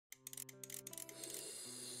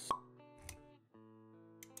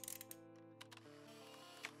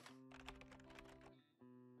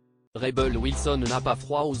Rebel Wilson n'a pas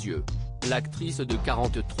froid aux yeux. L'actrice de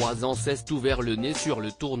 43 ans s'est ouvert le nez sur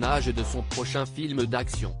le tournage de son prochain film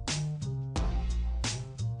d'action.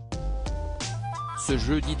 Ce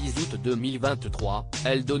jeudi 10 août 2023,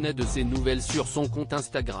 elle donnait de ses nouvelles sur son compte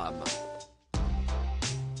Instagram.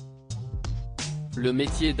 Le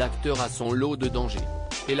métier d'acteur a son lot de dangers.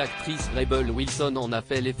 Et l'actrice Rebel Wilson en a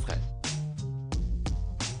fait les frais.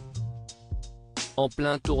 En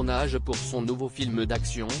plein tournage pour son nouveau film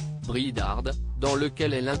d'action, Regardé, dans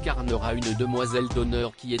lequel elle incarnera une demoiselle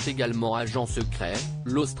d'honneur qui est également agent secret,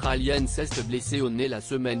 l'Australienne s'est blessée au nez la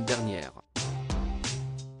semaine dernière.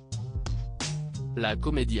 La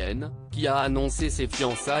comédienne, qui a annoncé ses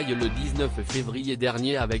fiançailles le 19 février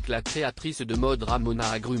dernier avec la créatrice de mode Ramona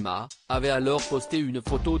Agruma, avait alors posté une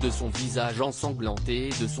photo de son visage ensanglanté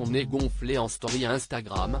et de son nez gonflé en story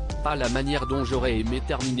Instagram, pas la manière dont j'aurais aimé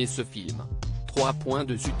terminer ce film. 3 points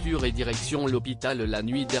de suture et direction l'hôpital la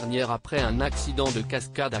nuit dernière après un accident de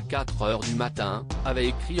cascade à 4 heures du matin, avait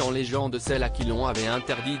écrit en légende celle à qui l'on avait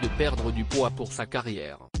interdit de perdre du poids pour sa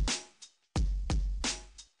carrière.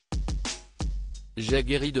 J'ai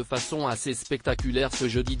guéri de façon assez spectaculaire ce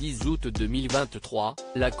jeudi 10 août 2023,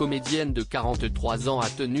 la comédienne de 43 ans a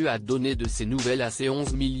tenu à donner de ses nouvelles à ses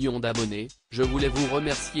 11 millions d'abonnés. Je voulais vous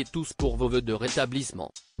remercier tous pour vos vœux de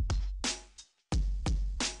rétablissement.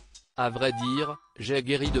 À vrai dire, j'ai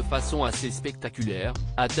guéri de façon assez spectaculaire,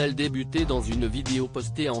 a-t-elle débuté dans une vidéo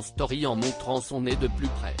postée en story en montrant son nez de plus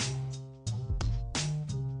près.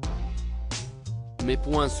 Mes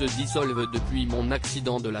poings se dissolvent depuis mon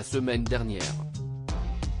accident de la semaine dernière.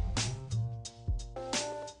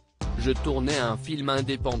 Je tournais un film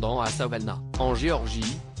indépendant à Savannah, en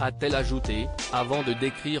Géorgie, a-t-elle ajouté, avant de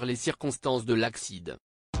décrire les circonstances de l'accident.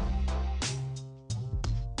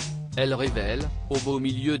 Elle révèle, au beau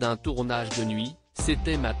milieu d'un tournage de nuit,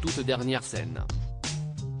 c'était ma toute dernière scène.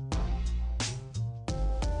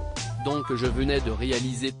 Donc je venais de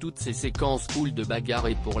réaliser toutes ces séquences full de bagarre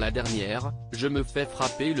et pour la dernière, je me fais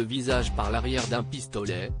frapper le visage par l'arrière d'un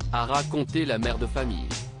pistolet, a raconté la mère de famille.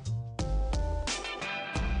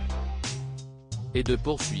 Et de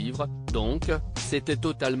poursuivre, donc, c'était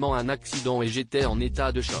totalement un accident et j'étais en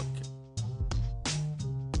état de choc.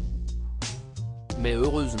 Mais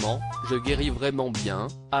heureusement, je guéris vraiment bien,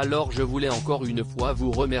 alors je voulais encore une fois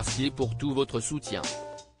vous remercier pour tout votre soutien.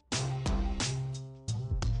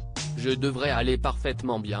 Je devrais aller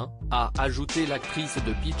parfaitement bien, a ajouté l'actrice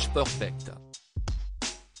de Pitch Perfect.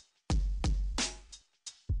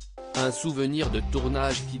 Un souvenir de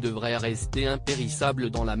tournage qui devrait rester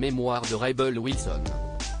impérissable dans la mémoire de Rebel Wilson.